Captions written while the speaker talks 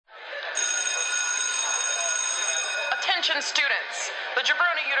Attention students, the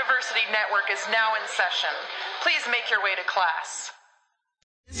Jabroni University Network is now in session. Please make your way to class.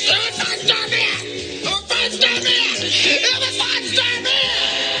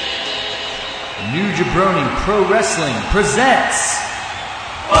 New Jabroni Pro Wrestling presents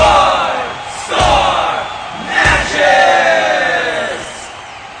 5-Star Matches!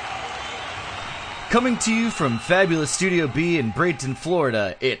 Coming to you from Fabulous Studio B in Bradenton,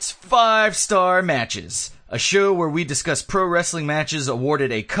 Florida, it's 5-Star Matches, a show where we discuss pro wrestling matches awarded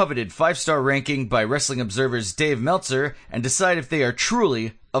a coveted 5-star ranking by Wrestling Observer's Dave Meltzer and decide if they are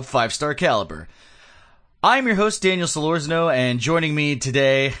truly of 5-star caliber. I'm your host, Daniel Solorzano, and joining me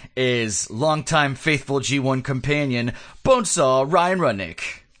today is longtime faithful G1 companion, Bonesaw Ryan Rudnick.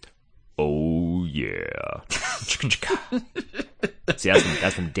 Oh, yeah. See,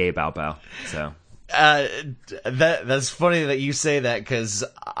 that's from Dave Bow Bow, so... That's funny that you say that, because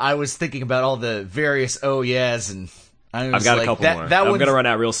I was thinking about all the various oh yeahs, and I've got a couple more. I'm gonna run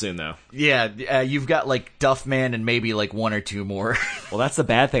out real soon, though. Yeah, you've got like Duffman and maybe like one or two more. Well, that's the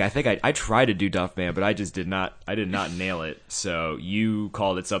bad thing. I think I tried to do Duffman, but I did not nail it. So you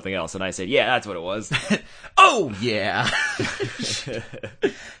called it something else, and I said, yeah, that's what it was. Oh yeah. This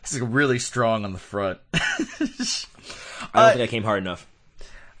is really strong on the front. I don't think I came hard enough.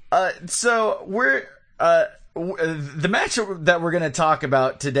 So we're the match that we're going to talk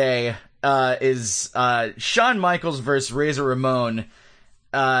about today is Shawn Michaels versus Razor Ramon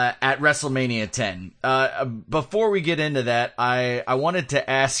at WrestleMania 10. Before we get into that, I wanted to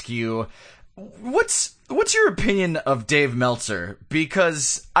ask you what's your opinion of Dave Meltzer,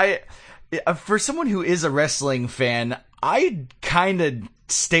 because for someone who is a wrestling fan, I kind of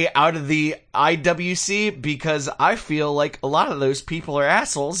stay out of the IWC because I feel like a lot of those people are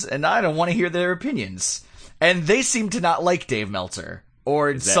assholes and I don't want to hear their opinions. And they seem to not like Dave Meltzer.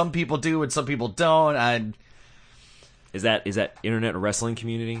 Or some people do and some people don't. Is that internet wrestling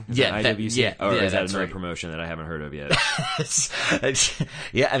community? Is yeah, that IWC? Yeah, or is that another right. promotion that I haven't heard of yet?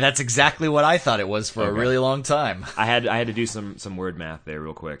 Yeah, and that's exactly what I thought it was for a really long time. I had to do some word math there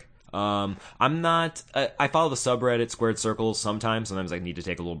real quick. I'm not. I follow the subreddit Squared Circles sometimes. Sometimes I need to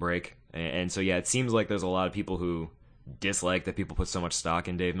take a little break, and so yeah, it seems like there's a lot of people who dislike that people put so much stock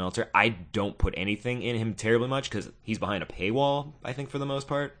in Dave Meltzer. I don't put anything in him terribly much because he's behind a paywall, I think, for the most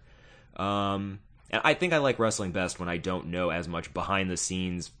part. And I think I like wrestling best when I don't know as much behind the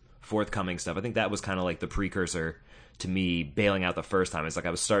scenes forthcoming stuff. I think that was kind of like the precursor to me bailing out the first time. It's like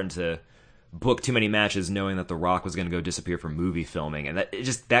I was starting to book too many matches knowing that The Rock was going to go disappear from movie filming, and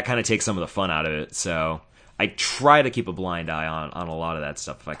that kind of takes some of the fun out of it. So I try to keep a blind eye on a lot of that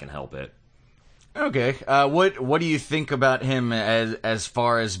stuff if I can help it. Okay. What do you think about him as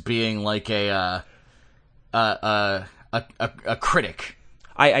far as being like a critic?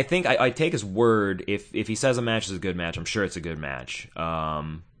 I think I take his word. If he says a match is a good match, I'm sure it's a good match.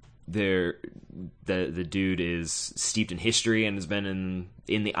 The dude is steeped in history and has been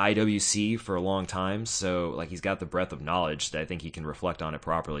in the IWC for a long time, so like he's got the breadth of knowledge that I think he can reflect on it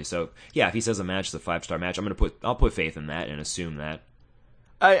properly. So yeah, if he says a match is a 5-star match, I'll put faith in that and assume that.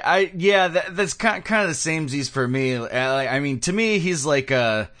 That's kind of the samesies for me. I mean, to me, he's like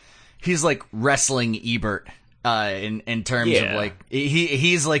wrestling Ebert in terms of like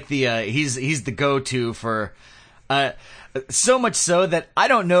he's like he's the go-to for. So much so that I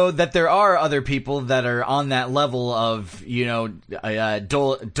don't know that there are other people that are on that level of, doling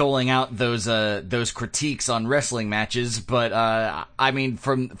out those critiques on wrestling matches. But I mean,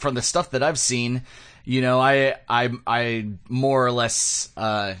 from the stuff that I've seen, I more or less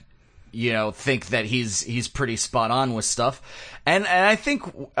think that he's pretty spot on with stuff. And I think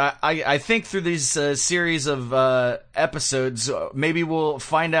I think through these series of episodes, maybe we'll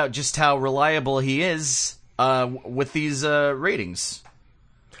find out just how reliable he is. With these ratings.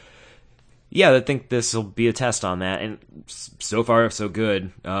 Yeah, I think this will be a test on that, and so far so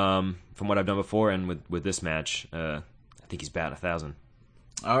good. From what I've done before, and with this match, I think he's batting 1,000.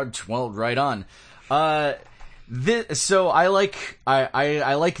 Well, right on. So I like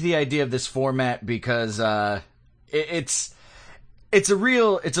the idea of this format because it's a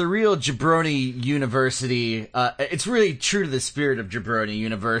real Jabroni University. It's really true to the spirit of Jabroni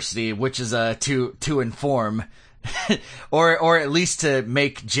University, which is to inform, or at least to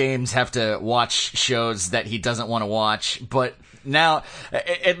make James have to watch shows that he doesn't want to watch. But now,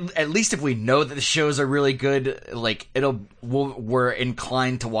 at least if we know that the shows are really good, like we're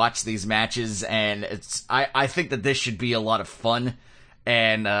inclined to watch these matches, and I think that this should be a lot of fun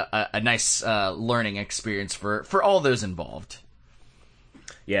and a nice learning experience for all those involved.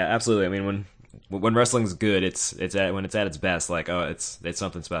 Yeah, absolutely. I mean, when wrestling's good, when it's at its best, like, oh, it's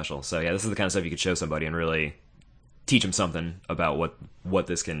something special. So yeah, this is the kind of stuff you could show somebody and really teach him something about what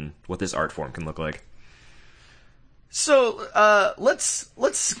this art form can look like. So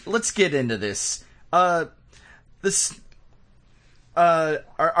let's get into this. Our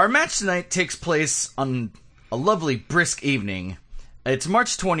match tonight takes place on a lovely brisk evening. It's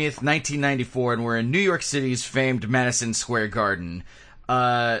March 20th, 1994, and we're in New York City's famed Madison Square Garden.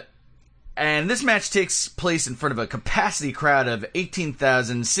 And this match takes place in front of a capacity crowd of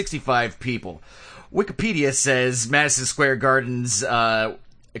 18,065 people. Wikipedia says Madison Square Garden's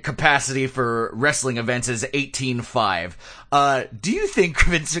capacity for wrestling events is 18,500. Do you think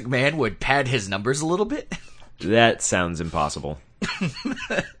Vince McMahon would pad his numbers a little bit? That sounds impossible.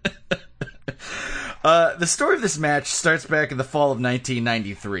 The story of this match starts back in the fall of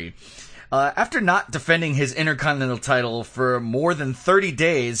 1993. After not defending his Intercontinental title for more than 30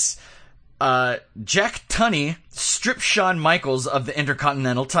 days, Jack Tunney stripped Shawn Michaels of the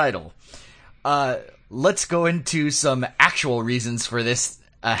Intercontinental title. Let's go into some actual reasons for this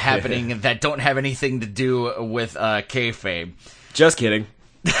happening that don't have anything to do with kayfabe. Just kidding.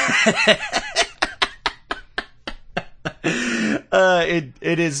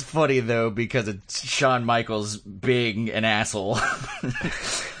 It is funny though because it's Shawn Michaels being an asshole.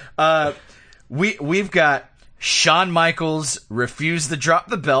 We've got Shawn Michaels refused to drop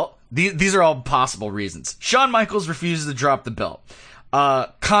the belt. These are all possible reasons. Shawn Michaels refused to drop the belt.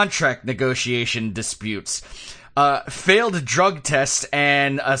 Contract negotiation disputes. Failed drug test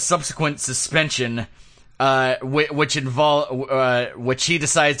and a subsequent suspension, which he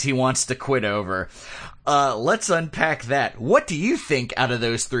decides he wants to quit over. Let's unpack that. What do you think out of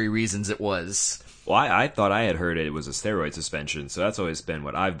those three reasons it was? Well, I thought I had heard it was a steroid suspension, so that's always been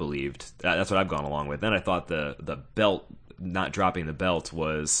what I've believed. That's what I've gone along with. Then I thought the belt, not dropping the belt,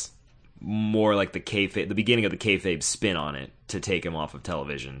 was more like the beginning of the kayfabe spin on it to take him off of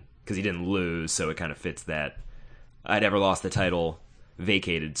television because he didn't lose, so it kind of fits that I'd ever lost the title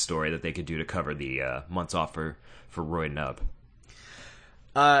vacated story that they could do to cover the months off for Roy Nubb.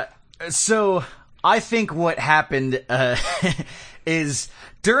 So I think what happened is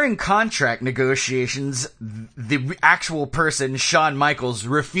during contract negotiations, the actual person, Shawn Michaels,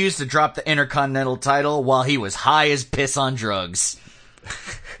 refused to drop the Intercontinental title while he was high as piss on drugs.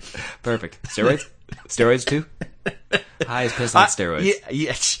 Perfect. Steroids? Steroids too? High as piss on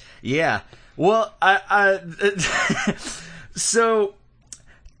steroids. Yeah. Well, so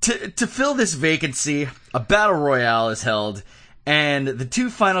to fill this vacancy, a battle royale is held, and the two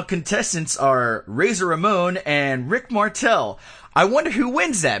final contestants are Razor Ramon and Rick Martel. I wonder who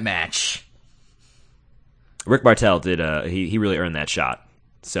wins that match. Rick Martel did. He really earned that shot.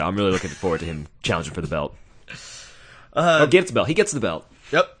 So I'm really looking forward to him challenging for the belt. Gets the belt. He gets the belt.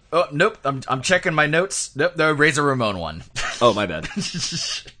 Yep. Oh, nope. I'm checking my notes. Nope. The Razor Ramon won. Oh, my bad.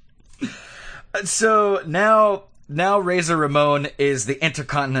 So now Razor Ramon is the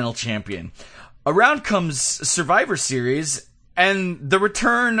Intercontinental Champion. Around comes Survivor Series and the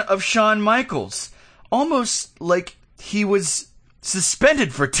return of Shawn Michaels. Almost like he was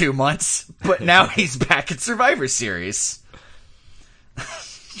suspended for 2 months, but now he's back at Survivor Series.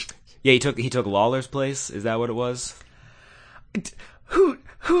 Yeah, he took Lawler's place. Is that what it was?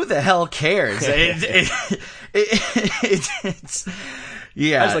 Who the hell cares? It's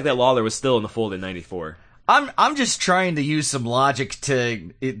yeah. I just like that Lawler was still in the fold in '94. I'm just trying to use some logic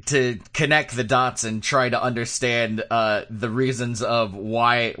to connect the dots and try to understand the reasons of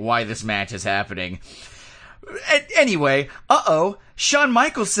why this match is happening. Anyway, Shawn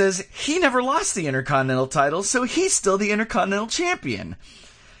Michaels says he never lost the Intercontinental title, so he's still the Intercontinental Champion.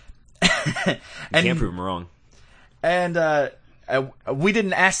 Can't prove him wrong. And we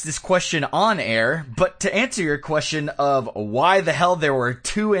didn't ask this question on air, but to answer your question of why the hell there were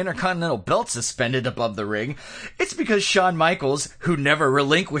 2 Intercontinental belts suspended above the ring, it's because Shawn Michaels, who never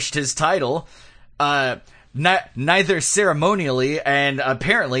relinquished his title, neither ceremonially and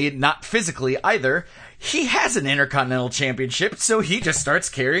apparently not physically either, he has an Intercontinental Championship, so he just starts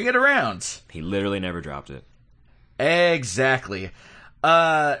carrying it around. He literally never dropped it. Exactly.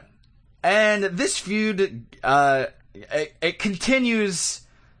 And this feud, it continues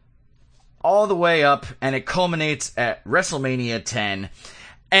all the way up, and it culminates at WrestleMania 10.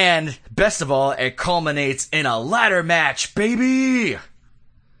 And best of all, it culminates in a ladder match, baby!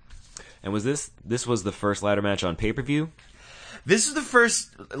 And was this was the first ladder match on pay-per-view? This is the first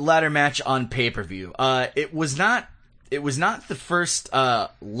ladder match on pay-per-view. It was not the first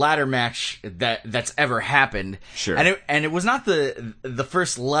ladder match that's ever happened. Sure. And it was not the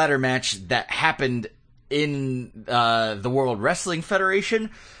first ladder match that happened in the World Wrestling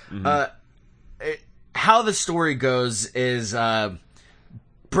Federation. Mm-hmm. How the story goes is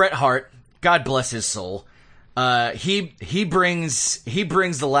Bret Hart, God bless his soul, he brings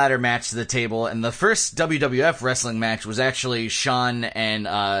the ladder match to the table, and the first WWF wrestling match was actually Shawn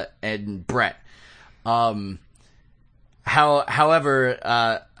and Brett.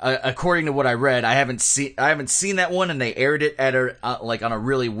 However, according to what I read, I haven't seen that one, and they aired it at on a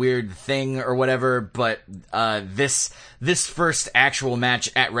really weird thing or whatever. But this first actual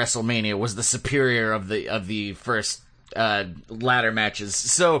match at WrestleMania was the superior of the first ladder matches.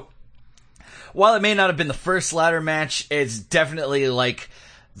 So while it may not have been the first ladder match, it's definitely like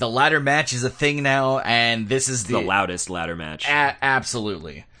the ladder match is a thing now, and this is the loudest ladder match.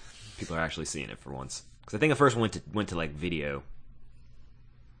 Absolutely, people are actually seeing it for once. I think the first one went to like video.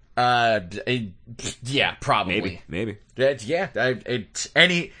 Yeah, probably. Maybe.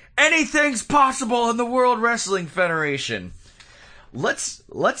 Anything's possible in the World Wrestling Federation.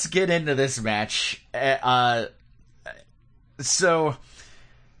 Let's get into this match. So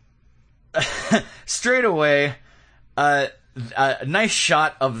straight away, a nice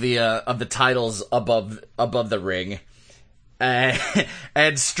shot of the titles above the ring, and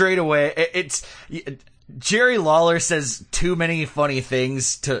straight away it's. Jerry Lawler says too many funny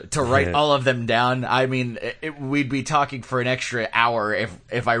things to write all of them down. I mean, we'd be talking for an extra hour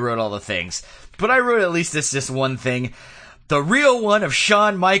if I wrote all the things. But I wrote at least this one thing. The real one of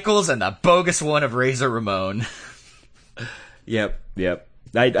Shawn Michaels and the bogus one of Razor Ramon. Yep.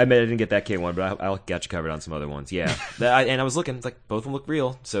 I didn't get that K one, but I'll got you covered on some other ones. Yeah. And I was looking, like, both of them look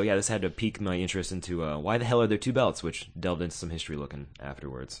real. So yeah, this had to pique my interest into why the hell are there two belts, which delved into some history looking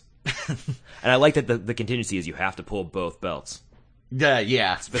afterwards. And I like that the contingency is you have to pull both belts.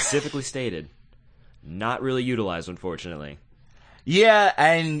 Yeah. Specifically stated. Not really utilized, unfortunately. Yeah,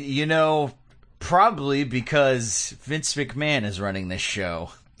 and, probably because Vince McMahon is running this show.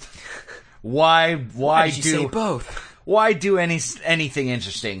 Why did you say both? Why do anything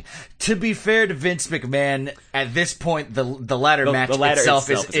interesting? To be fair to Vince McMahon, at this point, the ladder match itself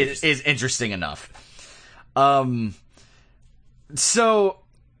is interesting enough. So...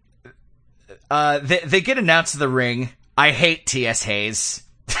 they get announced to the ring. I hate T.S. Hayes.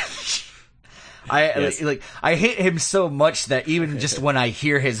 I hate him so much that even just when I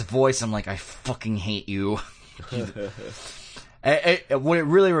hear his voice, I'm like, I fucking hate you. What it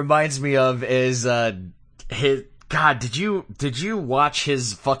really reminds me of is his. God, did you watch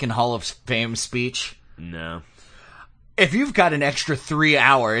his fucking Hall of Fame speech? No. If you've got an extra 3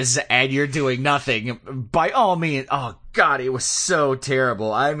 hours and you're doing nothing, by all means, oh God, it was so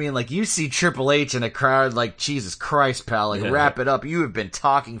terrible. I mean, like, you see Triple H in a crowd, like, Jesus Christ, pal, like, wrap it up. You have been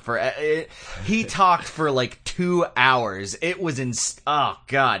talking he talked for like 2 hours. It was oh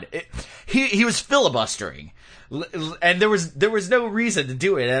God. He was filibustering. And there was no reason to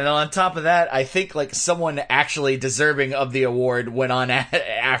do it. And on top of that, I think like someone actually deserving of the award went on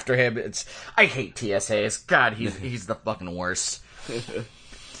after him. I hate TSA. God, he's the fucking worst.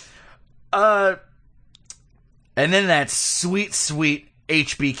 And then that sweet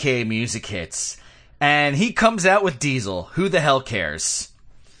HBK music hits, and he comes out with Diesel. Who the hell cares?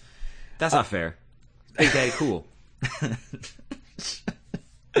 That's not fair. Big Daddy Cool.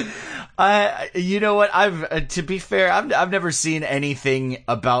 You know what? To be fair, I've never seen anything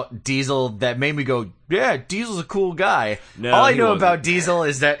about Diesel that made me go, yeah, Diesel's a cool guy. No, all I know about Diesel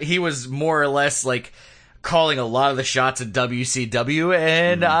is that he was more or less like calling a lot of the shots at WCW,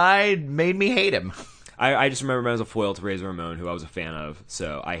 and I made me hate him. I just remember him as a foil to Razor Ramon, who I was a fan of,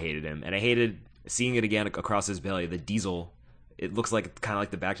 so I hated him, and I hated seeing it again across his belly. The Diesel, it looks like kind of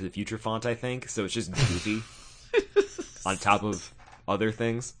like the Back to the Future font, I think. So it's just goofy on top of other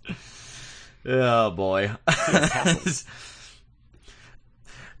things. Oh boy.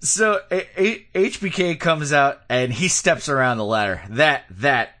 So HBK comes out and he steps around the ladder.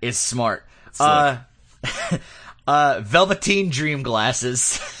 That is smart. Velveteen Dream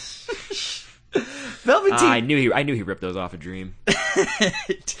glasses. Velveteen. I knew he ripped those off a Dream.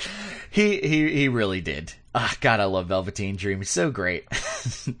 He really did. God, I love Velveteen Dream. He's so great.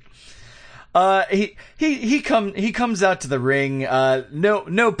 He comes out to the ring.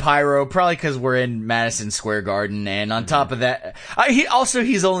 No pyro, probably because we're in Madison Square Garden, and on top of that,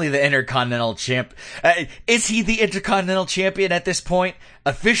 he's only the Intercontinental champ. Is he the Intercontinental champion at this point?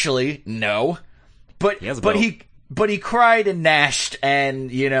 Officially, no. But he cried and gnashed, and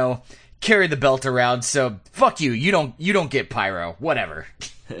carried the belt around. So fuck you. You don't get pyro. Whatever.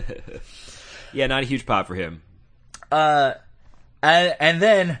 Yeah, not a huge pop for him. And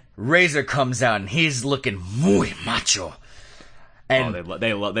then Razor comes out and he's looking muy macho. And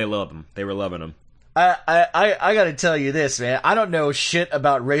they love him. They were loving him. I gotta tell you this, man. I don't know shit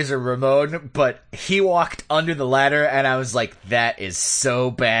about Razor Ramon, but he walked under the ladder and I was like, that is so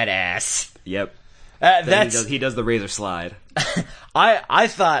badass. Yep. He does the razor slide. I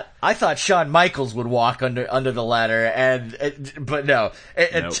thought Shawn Michaels would walk under the ladder, but no.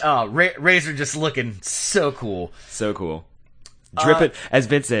 Razor just looking so cool. So cool. Dripping, as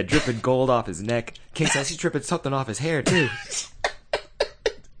Vince said, dripping gold off his neck. King says he's dripping something off his hair, too.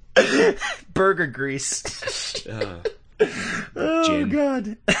 Burger grease. Oh, Gin.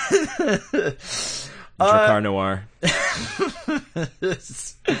 God. Drakkar Noir.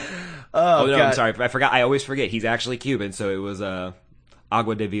 Oh, no, God. I'm sorry. I forgot. I always forget. He's actually Cuban, so it was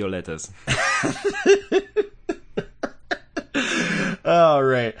Agua de Violetas. All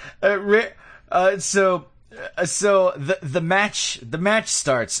right. So the match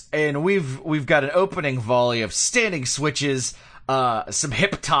starts, and we've got an opening volley of standing switches, some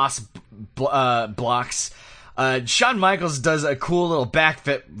hip toss blocks. Shawn Michaels does a cool little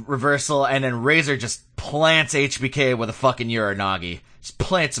backflip reversal, and then Razor just plants HBK with a fucking Uranagi. Just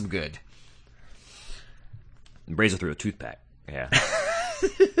plants him good. Razor threw a toothpick. Yeah.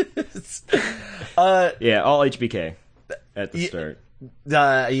 Yeah, all HBK at the start.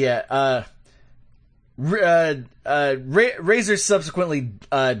 Razor subsequently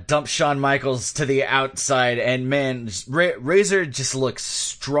dumps Shawn Michaels to the outside, and man, Razor just looks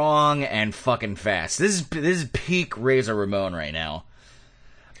strong and fucking fast. This is peak Razor Ramon right now.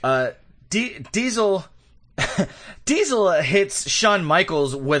 Diesel hits Shawn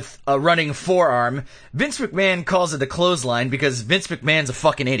Michaels with a running forearm. Vince McMahon calls it a clothesline because Vince McMahon's a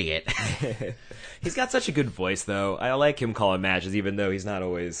fucking idiot. He's got such a good voice, though. I like him calling matches, even though he's not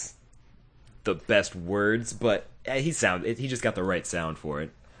always the best words, but he just got the right sound for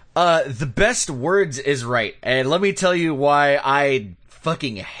it. The best words is right, and let me tell you why I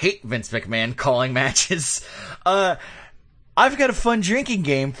fucking hate Vince McMahon calling matches. I've got a fun drinking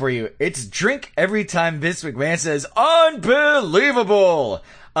game for you. It's drink every time Vince McMahon says, "Unbelievable!"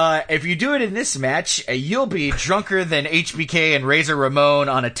 If you do it in this match, you'll be drunker than HBK and Razor Ramon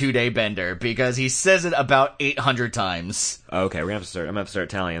on a 2-day bender, because he says it about 800 times. Okay, I'm gonna have to start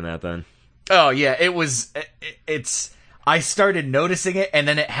tallying that then. Oh, yeah, I started noticing it, and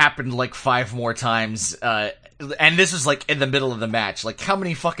then it happened like 5 more times, and this was like in the middle of the match. Like, how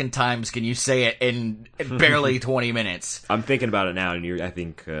many fucking times can you say it in barely 20 minutes? I'm thinking about it now, and I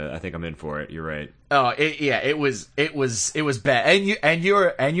think I'm in for it. You're right. Oh, it was bad, and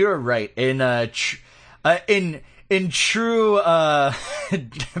you're right. In true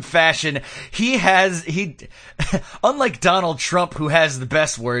fashion, he unlike Donald Trump, who has the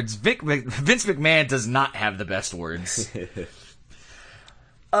best words, Vince McMahon does not have the best words.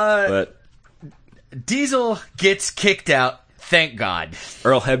 But Diesel gets kicked out, thank God.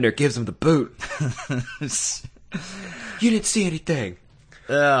 Earl Hebner gives him the boot. You didn't see anything.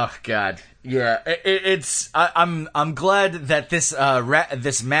 Oh God, yeah. I'm glad that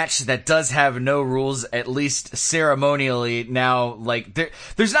this match that does have no rules, at least ceremonially now, like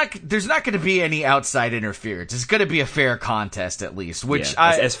there's not going to be any outside interference. It's going to be a fair contest at least, which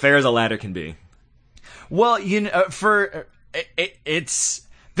as fair as a ladder can be. Well, it's.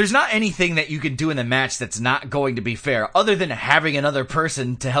 There's not anything that you can do in the match that's not going to be fair, other than having another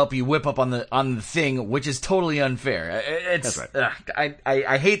person to help you whip up on the thing, which is totally unfair. That's right.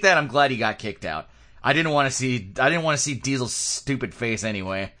 I hate that. I'm glad he got kicked out. I didn't want to see Diesel's stupid face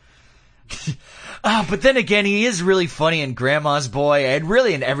anyway. But then again, he is really funny in Grandma's Boy, and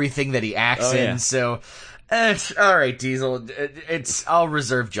really in everything that he acts in. So, all right, Diesel. I'll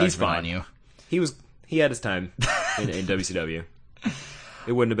reserve judgment on you. He had his time in WCW.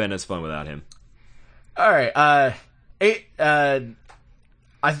 It wouldn't have been as fun without him. All right. They're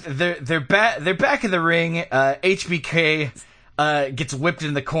back in the ring. HBK gets whipped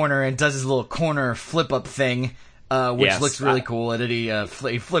in the corner and does his little corner flip up thing, which looks really cool. And then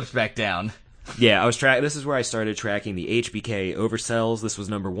he flips back down. Yeah, this is where I started tracking the HBK oversells. This was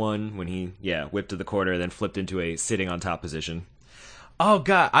number 1 when he whipped to the corner, then flipped into a sitting on top position. Oh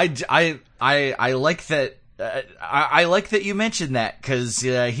God, I like that. I like that you mentioned that, because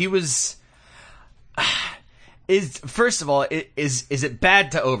he was. First of all, is it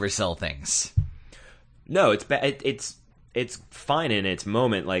bad to oversell things? No, it's bad. It's fine in its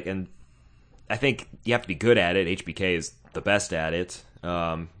moment. Like, and I think you have to be good at it. HBK is the best at it.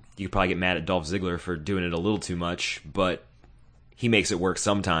 You could probably get mad at Dolph Ziggler for doing it a little too much, but he makes it work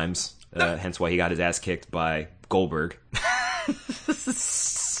sometimes. Hence why he got his ass kicked by Goldberg.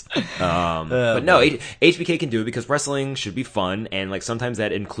 But no, HBK can do it because wrestling should be fun, and like sometimes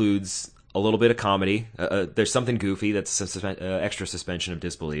that includes a little bit of comedy. There's something goofy that's extra suspension of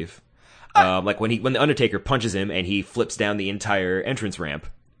disbelief. Like when the Undertaker punches him and he flips down the entire entrance ramp.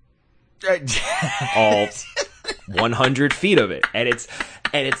 100 feet of it, and it's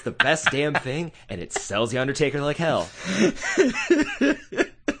the best damn thing, and it sells the Undertaker like hell.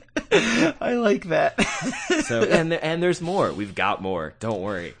 I like that. So and there's more. We've got more. Don't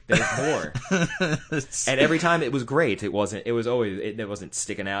worry. There's more. And every time it was great. It wasn't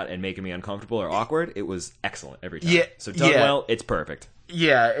sticking out and making me uncomfortable or awkward. It was excellent every time. Yeah, so done well. It's perfect.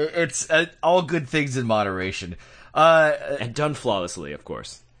 Yeah, it's all good things in moderation. And done flawlessly, of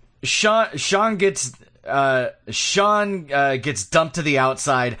course. Shawn gets dumped to the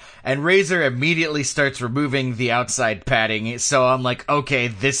outside, and Razor immediately starts removing the outside padding. So I'm like, okay,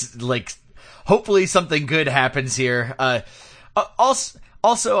 this, like, hopefully something good happens here.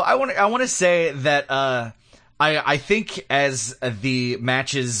 Also, I want to say that I think as the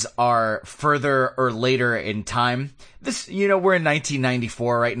matches are further or later in time, this, we're in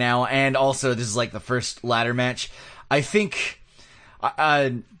 1994 right now, and also this is like the first ladder match. I think,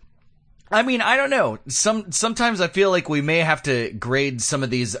 I mean, I don't know. Sometimes I feel like we may have to grade some of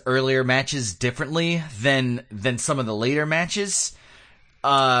these earlier matches differently than some of the later matches.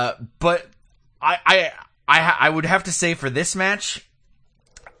 But I would have to say for this match,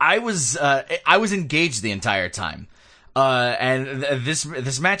 I was engaged the entire time. And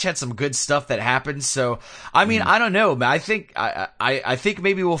this match had some good stuff that happened. So, I mean, I don't know. I think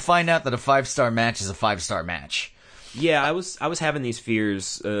maybe we'll find out that a 5-star match is a 5-star match. Yeah, I was having these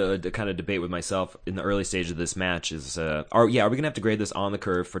fears to kind of debate with myself in the early stage of this match. Are we gonna have to grade this on the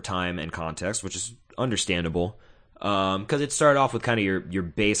curve for time and context, which is understandable, because it started off with kind of your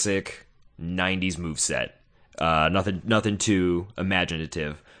basic '90s moveset, nothing too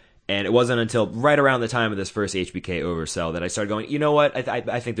imaginative, and it wasn't until right around the time of this first HBK oversell that I started going, you know what,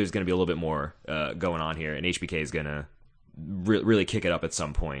 I think there's gonna be a little bit more going on here, and HBK is gonna really kick it up at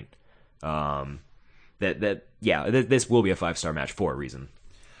some point. This will be a 5-star match for a reason.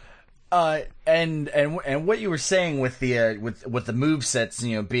 And what you were saying with the with the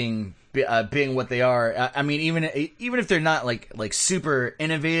movesets, being what they are. I mean, even if they're not like super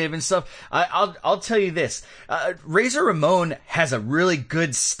innovative and stuff, I'll tell you this: Razor Ramon has a really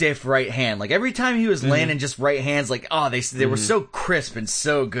good stiff right hand. Like every time he was landing just right hands, like they were so crisp and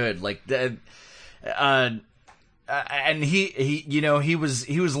so good. Like and he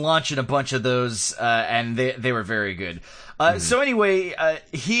was launching a bunch of those, and they were very good. So anyway,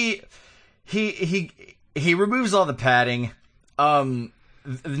 he removes all the padding.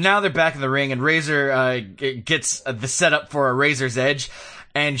 Now they're back in the ring, and Razor gets the setup for a Razor's Edge,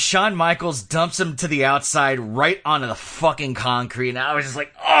 and Shawn Michaels dumps him to the outside right onto the fucking concrete. And I was just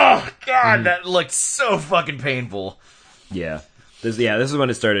like, oh god, that looked so fucking painful. Yeah. This is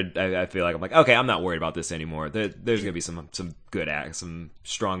when it started. I feel like I'm like, okay, I'm not worried about this anymore. There's gonna be some good some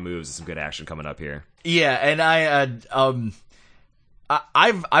strong moves and some good action coming up here. Yeah, and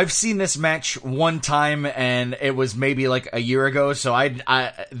I've seen this match one time, and it was maybe like a year ago. So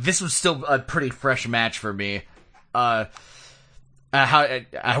this was still a pretty fresh match for me. When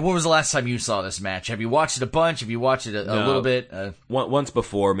was the last time you saw this match? Have you watched it a bunch? Have you watched it a little bit? Once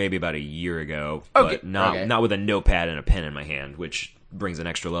before, maybe about a year ago, but not with a notepad and a pen in my hand, which brings an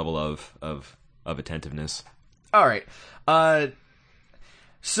extra level of attentiveness. All right.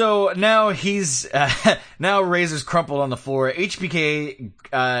 So now now Razor's crumpled on the floor. HBK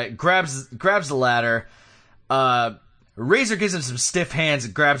grabs the ladder. Razor gives him some stiff hands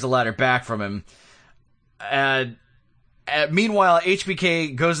and grabs the ladder back from him. Meanwhile,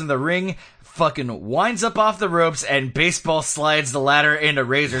 HBK goes in the ring, fucking winds up off the ropes, and baseball slides the ladder into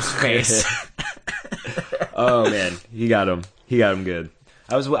Razor's face. Oh man, he got him good.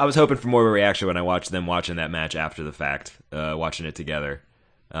 I was hoping for more of a reaction when I watched them watching that match after the fact, watching it together.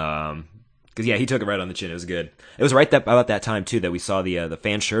 Because he took it right on the chin. It was good. It was right about that time too that we saw the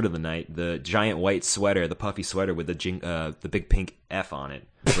fan shirt of the night, the giant white sweater, the puffy sweater with the big pink F on it,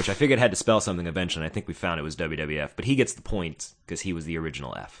 which I figured had to spell something eventually. I think we found it was WWF, but he gets the point because he was the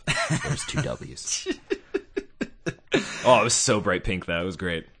original F. There's 2 W's. Oh, it was so bright pink though. It was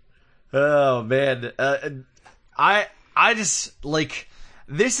great. Oh man, I just like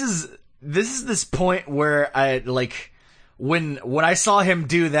this is this point where I like. When I saw him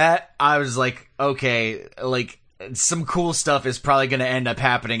do that, I was like, okay, like, some cool stuff is probably going to end up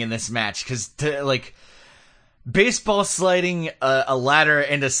happening in this match. Because, like, baseball sliding a ladder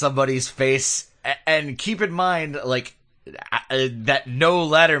into somebody's face, and keep in mind, like, that no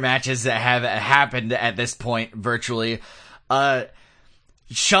ladder matches that have happened at this point, virtually.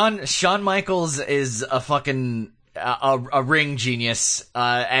 Shawn Michaels is a fucking, a ring genius,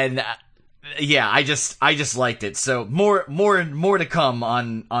 and yeah, I just liked it. So more to come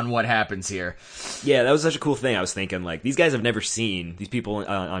on what happens here. Yeah, that was such a cool thing. I was thinking, like, these guys have never seen these people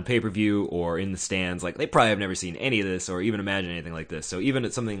on pay-per-view or in the stands. Like, they probably have never seen any of this or even imagined anything like this. So even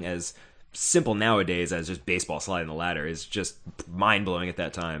at something as simple nowadays as just baseball sliding the ladder is just mind-blowing at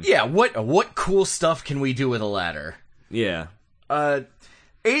that time. Yeah, what cool stuff can we do with a ladder? Yeah.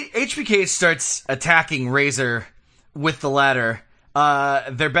 HBK starts attacking Razor with the ladder.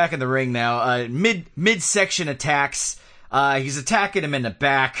 They're back in the ring now. Midsection attacks. He's attacking him in the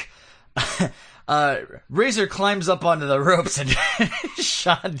back. Razor climbs up onto the ropes and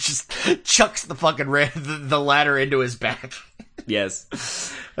Shawn just chucks the fucking the ladder into his back.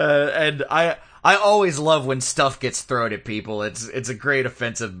 Yes. And I always love when stuff gets thrown at people. It's a great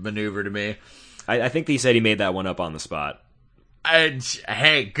offensive maneuver to me. I think he said he made that one up on the spot.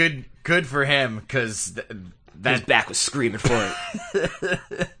 Hey, good for him, because his back was screaming for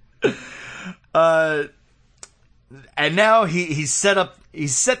it. And now Shawn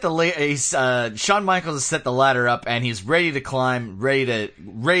Michaels has set the ladder up, and he's ready to climb, ready to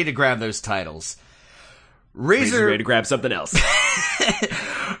grab those titles. Razor ready to grab something else.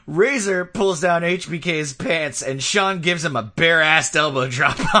 Razor pulls down HBK's pants, and Shawn gives him a bare-assed elbow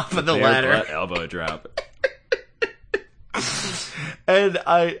drop off of the ladder. Butt elbow drop. And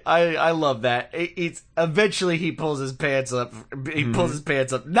I love that. It's eventually he pulls his pants up. He pulls his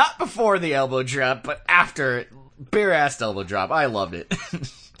pants up, not before the elbow drop, but after. Bare-assed elbow drop. I loved it.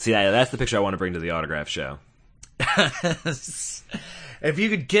 See, that's the picture I want to bring to the autograph show. If you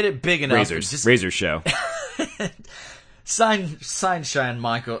could get it big enough, Razor show. Sign Shawn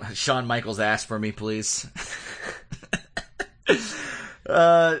Michaels' ass for me, please.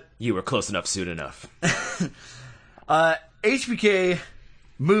 You were close enough soon enough. HBK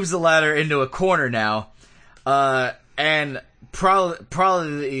moves the ladder into a corner now, and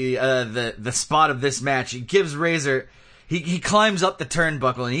probably the spot of this match. He gives Razor, he climbs up the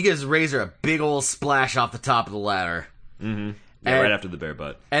turnbuckle and he gives Razor a big old splash off the top of the ladder. Mm-hmm. Yeah, right after the bare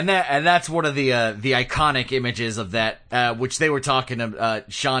butt. And that's one of the iconic images of that, which they were talking.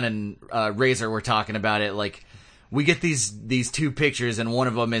 Shawn and Razor were talking about it. Like, we get these two pictures, and one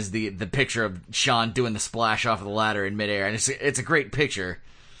of them is the picture of Shawn doing the splash off of the ladder in midair, and it's a great picture.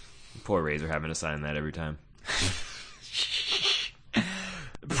 Poor Razor having to sign that every time.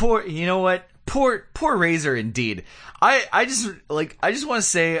 You know what? Poor Razor indeed. I just want to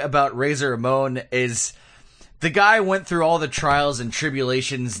say about Razor Ramon is the guy went through all the trials and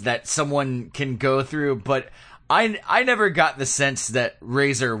tribulations that someone can go through, but I never got the sense that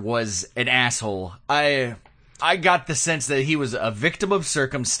Razor was an asshole. I got the sense that he was a victim of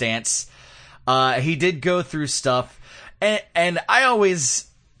circumstance. He did go through stuff, and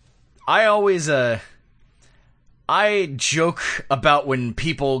I joke about when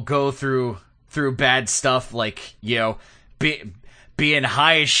people go through bad stuff, like, you know, being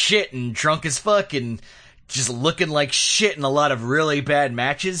high as shit and drunk as fuck and just looking like shit in a lot of really bad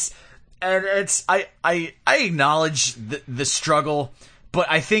matches. And I acknowledge the struggle, but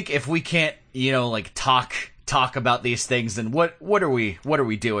I think if we can't, you know, like talk about these things, then what are we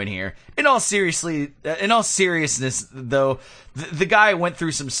doing here? In all seriousness, though, the guy went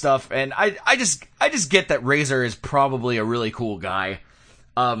through some stuff, and I just get that Razor is probably a really cool guy.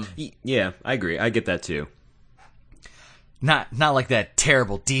 Yeah, I agree. I get that too. Not like that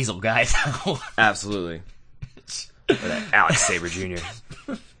terrible Diesel guy, though. Absolutely. Or that Alex Sabre Jr.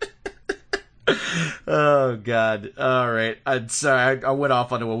 Oh God! All right, I'm sorry. I went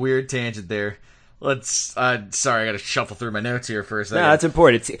off onto a weird tangent there. Sorry, I gotta shuffle through my notes here for a second. No, that's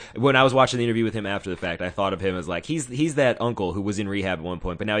important. When I was watching the interview with him after the fact, I thought of him as like, he's that uncle who was in rehab at one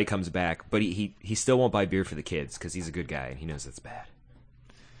point, but now he comes back, but he still won't buy beer for the kids because he's a good guy and he knows that's bad.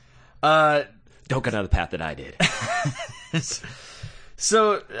 Don't go down the path that I did.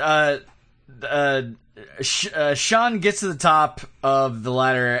 So, Shawn gets to the top of the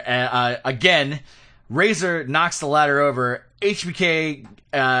ladder, again. Razor knocks the ladder over. HBK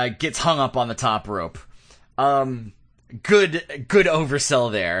gets hung up on the top rope. Good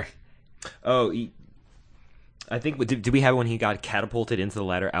oversell there. Oh, I think did we have when he got catapulted into the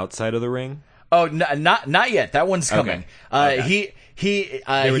ladder outside of the ring? Oh, not yet. That one's coming. Okay.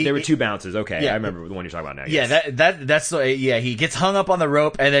 There were two bounces. Okay, yeah, I remember the one you're talking about now. Yes. Yeah, that's he gets hung up on the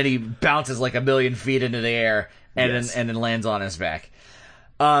rope and then he bounces like 1,000,000 feet into the air and then lands on his back.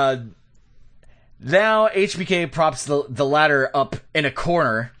 Now HBK props the ladder up in a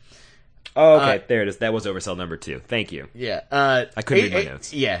corner. Oh, okay, there it is. That was oversell number 2. Thank you. Yeah. I couldn't read my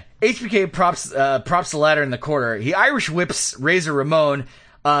notes. Yeah. HBK props the ladder in the corner. He Irish whips Razor Ramon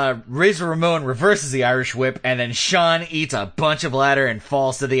Razor Ramon reverses the Irish whip, and then Shawn eats a bunch of ladder and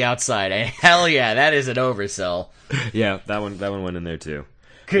falls to the outside. And hell yeah, that is an oversell. Yeah, that one went in there too.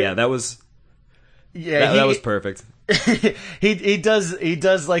 Yeah, that was perfect. he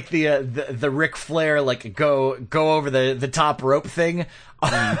does like the Ric Flair like go over the top rope thing,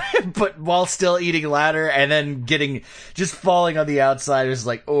 but while still eating ladder and then just falling on the outside. Is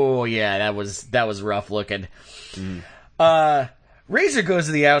like, oh yeah, that was rough looking. Razor goes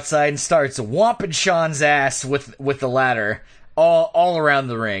to the outside and starts whomping Shawn's ass with the ladder all around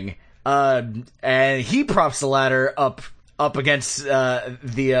the ring, and he props the ladder up against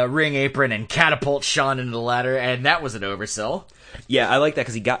the ring apron and catapults Shawn into the ladder, and that was an oversell. Yeah, I like that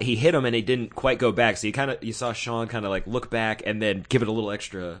because he hit him and he didn't quite go back, so you saw Shawn kind of like look back and then give it a little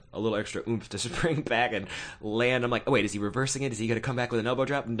extra oomph to spring back and land. I'm like, oh wait, is he reversing it? Is he going to come back with an elbow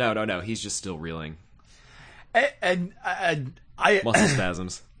drop? No, he's just still reeling. And muscle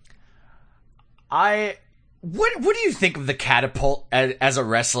spasms. What do you think of the catapult as a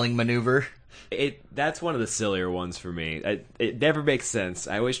wrestling maneuver? That's one of the sillier ones for me. It never makes sense.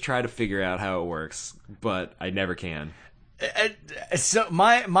 I always try to figure out how it works, but I never can. So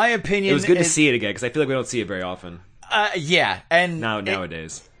my opinion, it was good to see it again because I feel like we don't see it very often. Yeah, and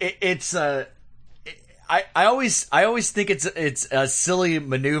nowadays it's I always think it's a silly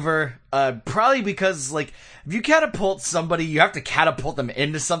maneuver. Probably because like if you catapult somebody, you have to catapult them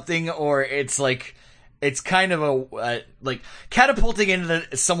into something, or it's like. It's kind of like catapulting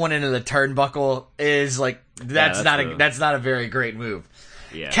someone into the turnbuckle is like that's not a very great move.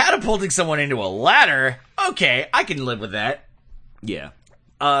 Yeah. Catapulting someone into a ladder, okay, I can live with that. Yeah.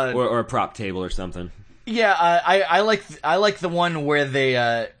 Or a prop table or something. Yeah, I like the one where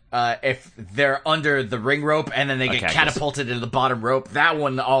they if they're under the ring rope and then they get catapulted into the bottom rope. That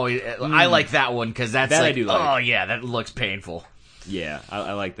one always I like that one because that's like, I do like. Oh yeah, that looks painful. Yeah,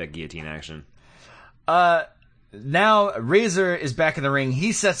 I like that guillotine action. Now Razor is back in the ring.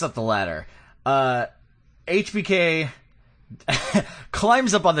 He sets up the ladder. HBK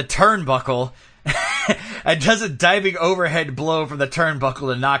climbs up on the turnbuckle and does a diving overhead blow from the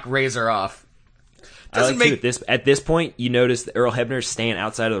turnbuckle to knock Razor off. At this point, you notice that Earl Hebner's staying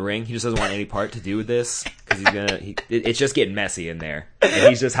outside of the ring. He just doesn't want any part to do with this because it's just getting messy in there. And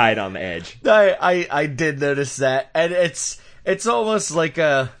he's just hiding on the edge. I did notice that, and it's almost like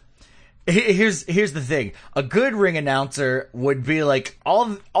a. Here's the thing. A good ring announcer would be like,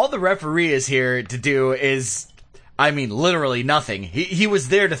 all the referee is here to do is, I mean, literally nothing. He was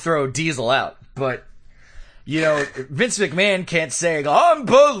there to throw Diesel out, but, you know, Vince McMahon can't say,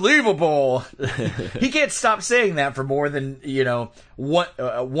 unbelievable. He can't stop saying that for more than, you know,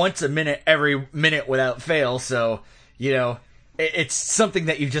 once a minute, every minute without fail, so, you know, it's something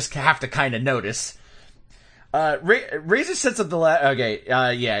that you just have to kind of notice. Razor sets up the ladder.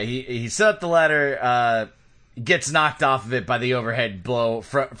 Okay, he set up the ladder, gets knocked off of it by the overhead blow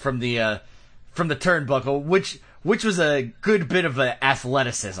from the turnbuckle, which was a good bit of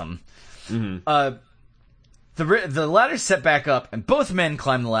athleticism. Mm-hmm. The ladder's set back up, and both men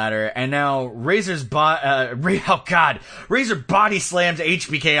climb the ladder, and now Razor body slams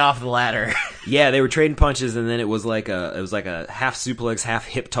HBK off the ladder. Yeah, they were trading punches, and then it was like a half suplex, half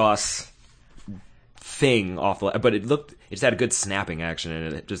hip toss thing off the, but it just had a good snapping action,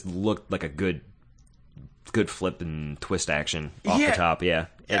 and it just looked like a good flip and twist action off the top. Yeah,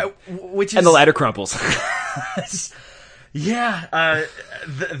 and the ladder crumples. Yeah,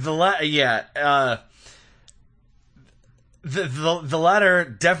 the ladder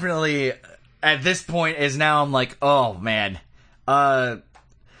definitely at this point is now. I'm like, oh man.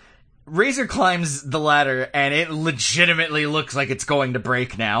 Razor climbs the ladder, and it legitimately looks like it's going to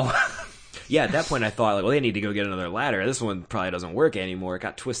break now. Yeah, at that point I thought, like, well, they need to go get another ladder. This one probably doesn't work anymore. It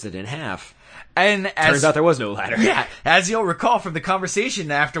got twisted in half. And turns out there was no ladder. Yeah, as you'll recall from the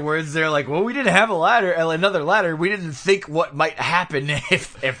conversation afterwards, they're like, well, we didn't have another ladder. We didn't think what might happen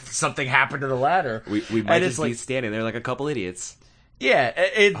if something happened to the ladder. We might just be standing there like a couple idiots. Yeah,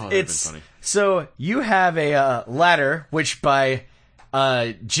 it's funny. So you have a ladder, which by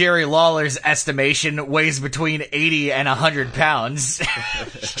Jerry Lawler's estimation weighs between 80 and 100 pounds.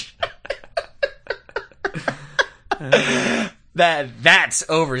 That's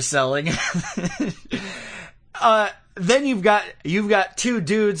overselling. Then you've got two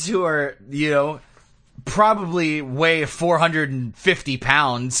dudes who are, you know, probably weigh 450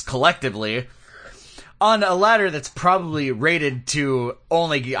 pounds collectively on a ladder that's probably rated to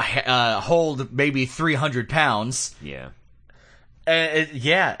only hold maybe 300 pounds. Yeah.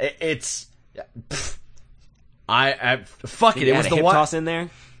 It's. I fuck it. It was the hip toss in there.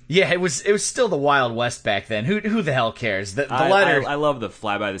 Yeah, it was still the Wild West back then. Who the hell cares? The ladder. I love the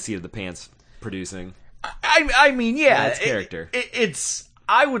fly by the seat of the pants producing. I mean, yeah, That's character. It's.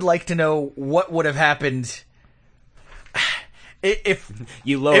 I would like to know what would have happened if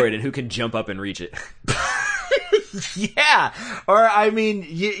you lower it and who can jump up and reach it. Yeah, or I mean,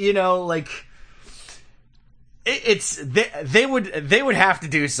 you know, like they would have to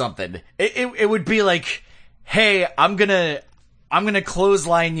do something. It would be like, hey, I'm gonna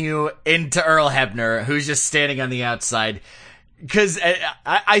clothesline you into Earl Hebner, who's just standing on the outside. Because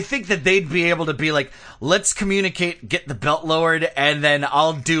I think that they'd be able to be like, let's communicate, get the belt lowered, and then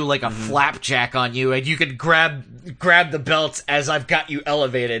I'll do like a flapjack on you, and you can grab the belts as I've got you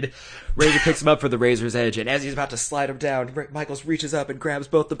elevated. Razor picks him up for the Razor's Edge, and as he's about to slide him down, Michaels reaches up and grabs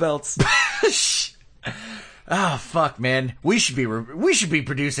both the belts. Oh fuck, man! We should be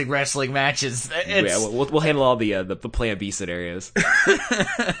producing wrestling matches. We'll handle all the Plan B scenarios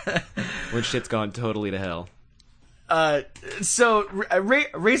when shit's gone totally to hell. So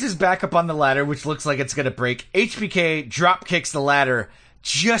Razor's back up on the ladder, which looks like it's gonna break. HBK drop kicks the ladder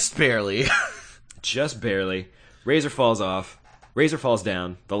just barely. Just barely. Razor falls off. Razor falls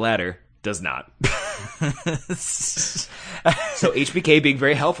down. The ladder does not. So HBK, being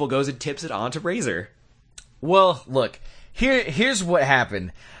very helpful, goes and tips it onto Razor. Well, look, here's what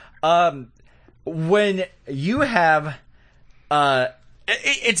happened. When you have,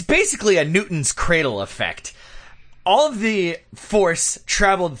 it's basically a Newton's cradle effect. All of the force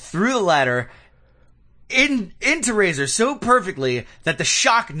traveled through the ladder into Razor so perfectly that the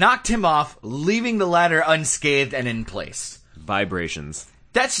shock knocked him off, leaving the ladder unscathed and in place. Vibrations.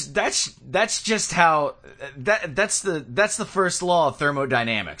 That's just how that's the first law of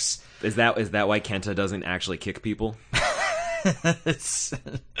thermodynamics. Is that why Kenta doesn't actually kick people?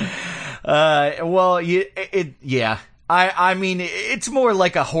 Yeah. I mean, it's more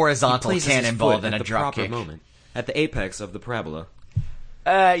like a horizontal cannonball than a drop kick. Moment, at the apex of the parabola.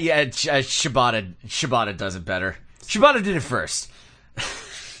 Shibata does it better. Shibata did it first.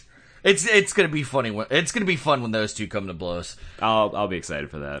 It's gonna be funny. It's gonna be fun when those two come to blows. I'll be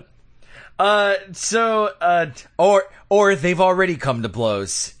excited for that. Or they've already come to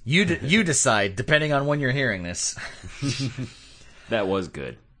blows. You decide, depending on when you're hearing this. That was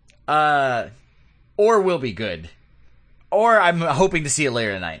good. Or will be good. Or I'm hoping to see it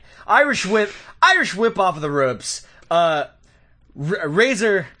later tonight. Irish whip off of the ropes.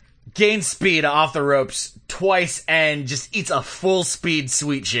 Razor gains speed off the ropes twice and just eats a full speed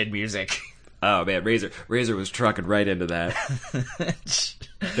Sweet Chin music. Oh man, Razor was trucking right into that.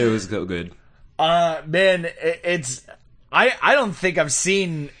 It was so good. Man, I don't think I've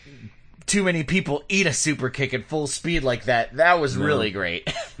seen too many people eat a super kick at full speed like that. That was really great.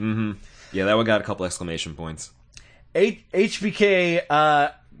 Mm-hmm. Yeah, that one got a couple exclamation points.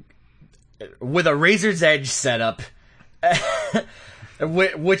 HBK, with a Razor's Edge setup,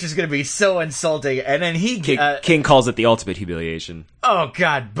 which is going to be so insulting, and then King calls it the ultimate humiliation. Oh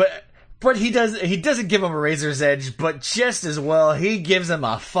god, but he doesn't give him a Razor's Edge, but just as well, he gives him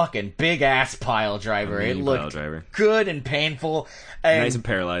a fucking big ass pile driver. It looked good and painful, and nice and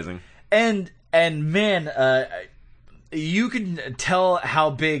paralyzing. And man, you can tell how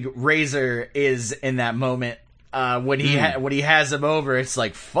big Razor is in that moment. When he has him over, it's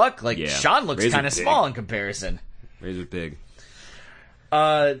like fuck. Like Sean looks kind of small in comparison. Razor's big.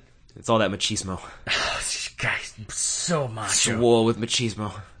 It's all that machismo. Guys, so macho. Swole with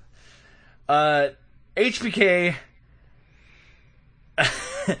machismo. HBK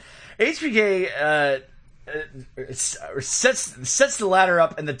sets the ladder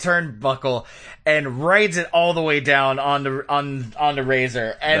up in the turnbuckle and rides it all the way down onto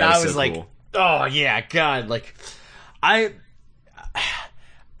Razor, and I was like, cool. Oh yeah, God, like I've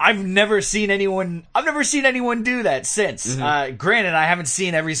never seen anyone do that since. Mm-hmm. Granted, I haven't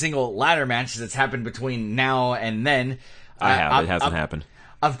seen every single ladder match that's happened between now and then. It hasn't happened.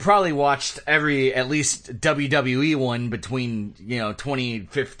 I've probably watched at least WWE one between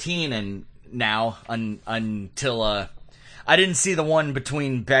 2015 and now until I didn't see the one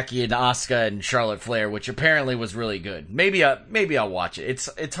between Becky and Asuka and Charlotte Flair, which apparently was really good. Maybe I'll watch it.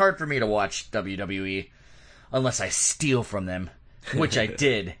 It's hard for me to watch WWE unless I steal from them, which I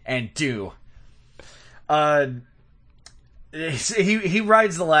did and do. He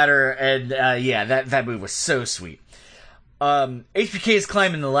rides the ladder, and that move was so sweet. HBK is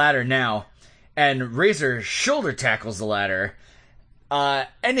climbing the ladder now, and Razor shoulder tackles the ladder,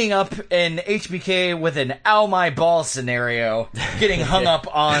 ending up in HBK with an ow my ball scenario, getting hung up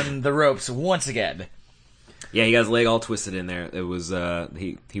on the ropes once again. Yeah, he got his leg all twisted in there. It was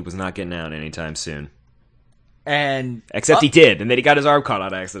he was not getting out anytime soon. And except he did, and then he got his arm caught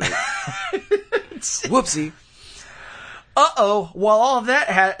on accident. Whoopsie. While all of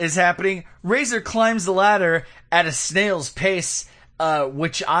that is happening, Razor climbs the ladder at a snail's pace,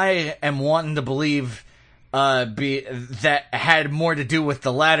 which I am wanting to believe that had more to do with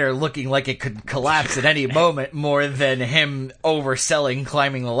the ladder looking like it could collapse at any moment more than him overselling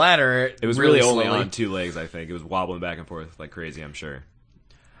climbing the ladder. It was really only on 2 legs, I think. It was wobbling back and forth like crazy, I'm sure.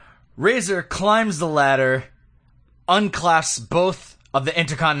 Razor climbs the ladder, unclasps both of the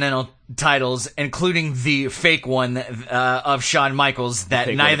Intercontinental titles, including the fake one of Shawn Michaels that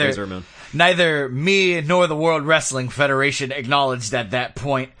neither me nor the World Wrestling Federation acknowledged at that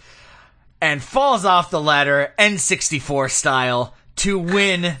point, and falls off the ladder N64 style to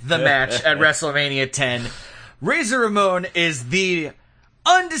win the match at WrestleMania 10. Razor Ramon is the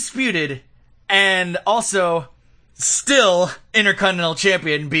undisputed and also still Intercontinental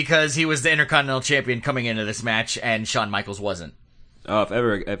Champion because he was the Intercontinental Champion coming into this match and Shawn Michaels wasn't. Oh, if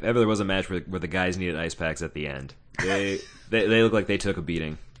ever there was a match where the guys needed ice packs at the end, they look like they took a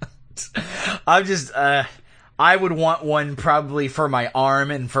beating. I'm just, I would want one probably for my arm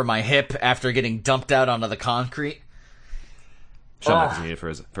and for my hip after getting dumped out onto the concrete. Shawn Michaels needed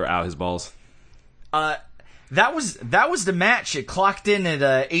for out his balls. That was the match. It clocked in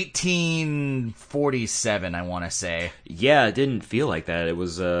at 18:47, I want to say. Yeah, it didn't feel like that. It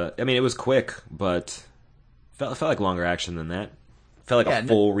was, I mean, it was quick, but felt like longer action than that. Felt like a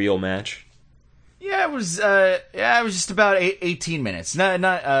full real match. Yeah, it was just about 18 minutes. Not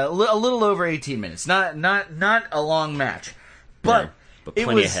a little over 18 minutes. Not a long match, but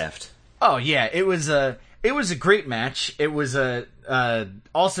plenty of heft. Oh yeah, it was a great match. It was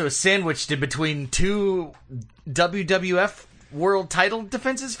also sandwiched in between 2 WWF World Title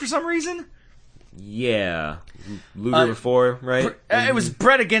defenses for some reason. Yeah, Luger before, right? It was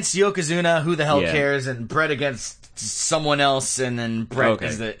Bret against Yokozuna. Who the hell cares? And Bret against someone else, and then Bret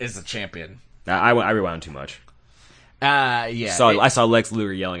is the champion. I rewound too much. Yeah. I saw Lex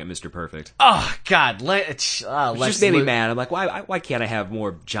Luger yelling at Mr. Perfect. Oh God, Lex just made me mad. I'm like, why can't I have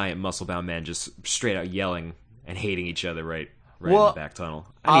more giant muscle-bound men just straight out yelling and hating each other right in the back tunnel?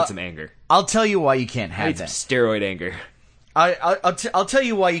 I need some anger. I'll tell you why you can't have that. Some steroid anger. I'll tell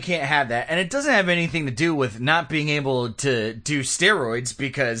you why you can't have that, and it doesn't have anything to do with not being able to do steroids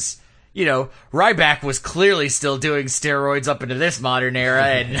because, you know, Ryback was clearly still doing steroids up into this modern era,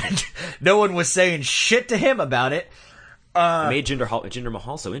 and no one was saying shit to him about it. It made Jinder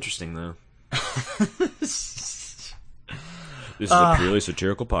Mahal so interesting, though. This is a purely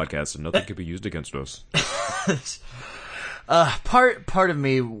satirical podcast, and nothing can be used against us. Part of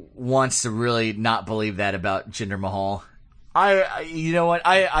me wants to really not believe that about Jinder Mahal. You know what?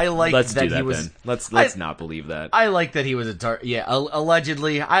 I like that he was. Then. Let's not believe that. I like that he was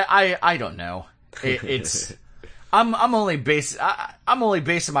allegedly. I don't know. It's. I'm only basing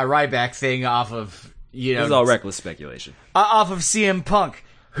my Ryback thing off of, you know. This is all reckless speculation. Off of CM Punk,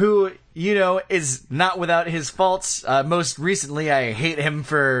 who, you know, is not without his faults. Most recently, I hate him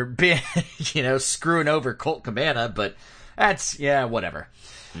for being, you know, screwing over Colt Cabana, but that's whatever.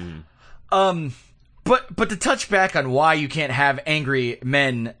 But to touch back on why you can't have angry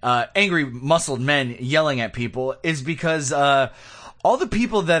muscled men yelling at people is because all the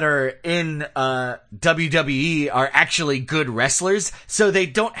people that are in WWE are actually good wrestlers, so they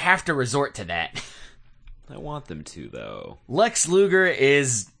don't have to resort to that. I want them to, though. Lex Luger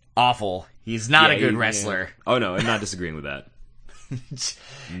is awful. He's not a good wrestler. Yeah. Oh no, I'm not disagreeing with that.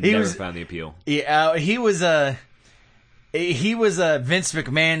 Never found the appeal. Yeah, he was Vince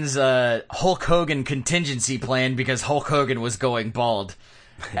McMahon's Hulk Hogan contingency plan because Hulk Hogan was going bald.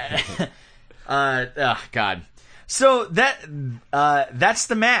 God. So that's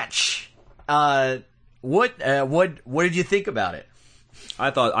the match. What did you think about it? I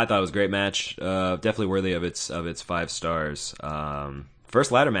thought it was a great match. Definitely worthy of its 5 stars.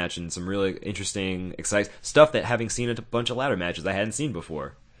 First ladder match and some really interesting, exciting stuff that having seen a bunch of ladder matches I hadn't seen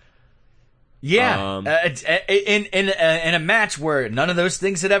before. Yeah, in a match where none of those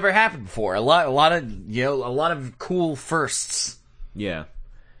things had ever happened before. A lot of cool firsts. Yeah,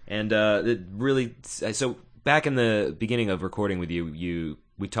 and it really. So back in the beginning of recording with we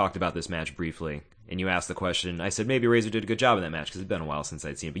talked about this match briefly, and you asked the question. I said maybe Razor did a good job in that match because it's been a while since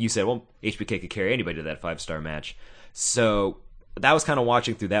I'd seen it. But you said, well, HBK could carry anybody to that 5-star match. So that was kind of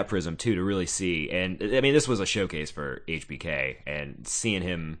watching through that prism too to really see. And I mean, this was a showcase for HBK, and seeing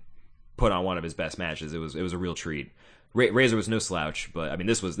him put on one of his best matches, it was a real treat. Razor was no slouch, but I mean,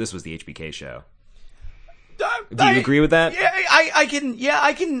 this was the HBK show. Do you agree with that? Yeah,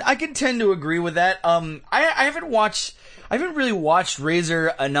 I can tend to agree with that. I haven't really watched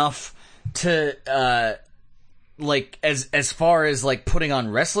Razor enough to like as far as like putting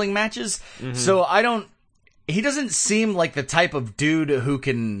on wrestling matches. Mm-hmm. So he doesn't seem like the type of dude who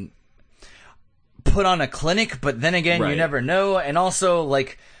can put on a clinic, but then again, you never know. And also,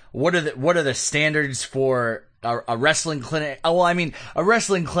 like, what are the standards for a wrestling clinic? Oh, well, I mean, a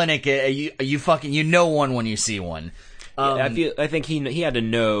wrestling clinic, you know one when you see one. I think he had to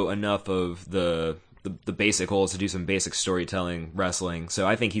know enough of the basic holes to do some basic storytelling wrestling. So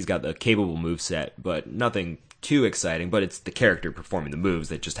I think he's got the capable moveset, but nothing too exciting. But it's the character performing the moves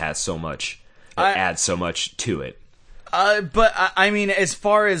that just has so much, adds so much to it. But I mean, as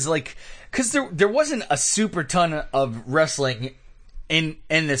far as like, because there wasn't a super ton of wrestling in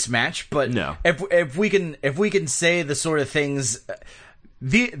this match, but no. if we can say the sort of things,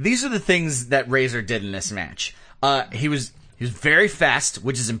 these are the things that Razor did in this match. He was very fast,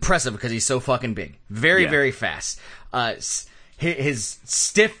 which is impressive because he's so fucking big. Very fast. His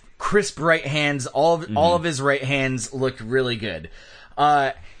stiff, crisp right hands, all of his right hands looked really good.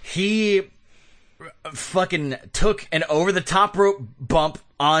 He fucking took an over the top rope bump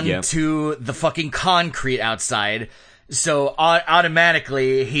onto the fucking concrete outside. So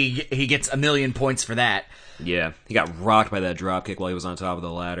automatically he gets 1,000,000 points for that. Yeah, he got rocked by that drop kick while he was on top of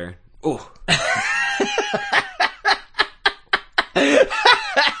the ladder. Oh.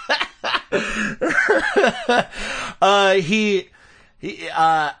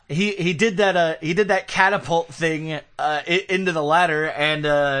 He did that catapult thing into the ladder,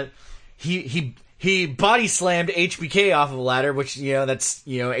 and he body slammed HBK off of the ladder, which that's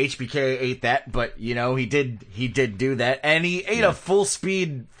HBK ate that, but he did do that, and he ate a full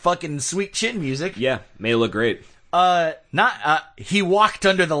speed fucking Sweet Chin music. Yeah, made it look great. He walked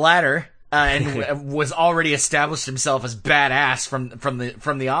under the ladder. And was already established himself as badass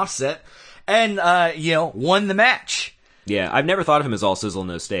from the offset, and won the match. Yeah, I've never thought of him as all sizzle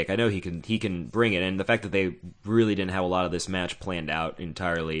no steak. I know he can bring it, and the fact that they really didn't have a lot of this match planned out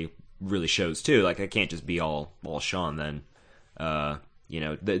entirely really shows too. Like, it can't just be all Sean then. Some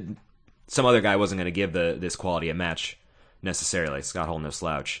other guy wasn't going to give this quality a match necessarily. Scott Hall, no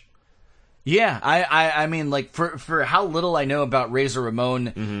slouch. Yeah, I mean, like, for how little I know about Razor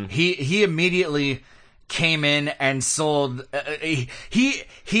Ramon, he immediately came in and sold.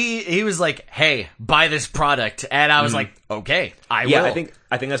 He was like, "Hey, buy this product," and I was like, "Okay, I will." I think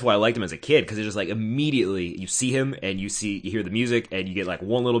that's why I liked him as a kid, because it's just like immediately you see him and you hear the music and you get like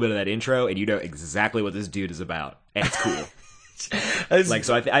one little bit of that intro and you know exactly what this dude is about, and it's cool. Like,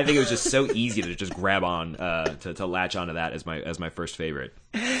 so I think it was just so easy to just grab on to latch onto that as my first favorite.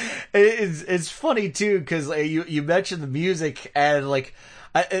 It's funny too, because you mentioned the music, and like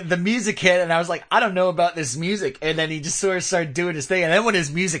the music hit, and I was like, I don't know about this music, and then he just sort of started doing his thing, and then when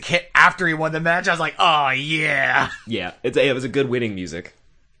his music hit after he won the match, I was like, oh yeah, it was a good winning music.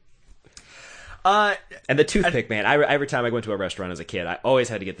 And the toothpick, man. Every time I went to a restaurant as a kid, I always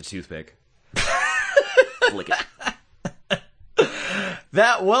had to get the toothpick. Lick it.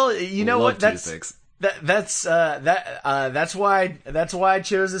 That's why I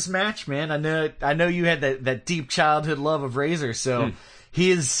chose this match, man. I know you had that deep childhood love of Razor, so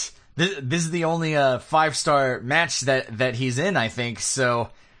this is the only 5-star match that he's in, I think. So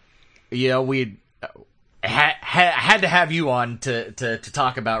we had to have you on to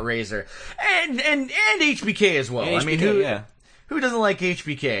talk about Razor and HBK as well. And I mean, who doesn't like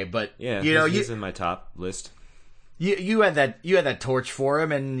HBK? But he's in my top list. You had that torch for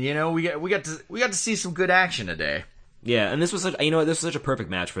him, and we got to see some good action today. Yeah, and this was such a perfect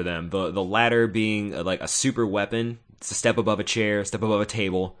match for them. The ladder being like a super weapon. It's a step above a chair, a step above a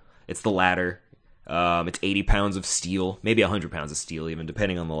table. It's the ladder. It's 80 pounds of steel, maybe 100 pounds of steel, even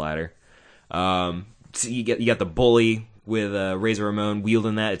depending on the ladder. So you got the bully with Razor Ramon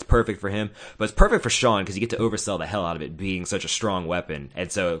wielding that. It's perfect for him, but it's perfect for Sean because you get to oversell the hell out of it being such a strong weapon,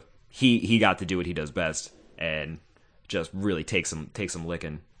 and so he got to do what he does best and just really take some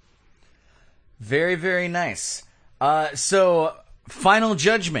licking. Very, very nice. So, final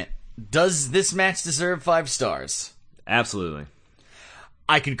judgment. Does this match deserve 5 stars? Absolutely.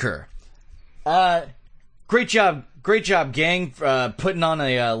 I concur. Great job, gang, putting on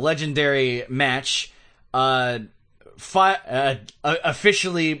a legendary match.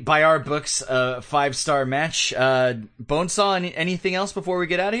 Officially, by our books, a 5-star match. Bonesaw, anything else before we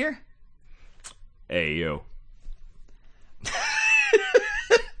get out of here? Hey, yo.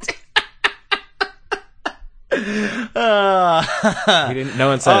 No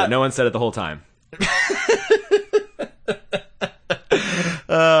one said it. No one said it the whole time.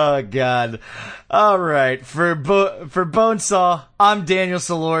 Oh God! All right, for Bonesaw, I'm Daniel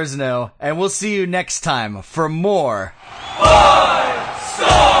Solorzano, and we'll see you next time for more.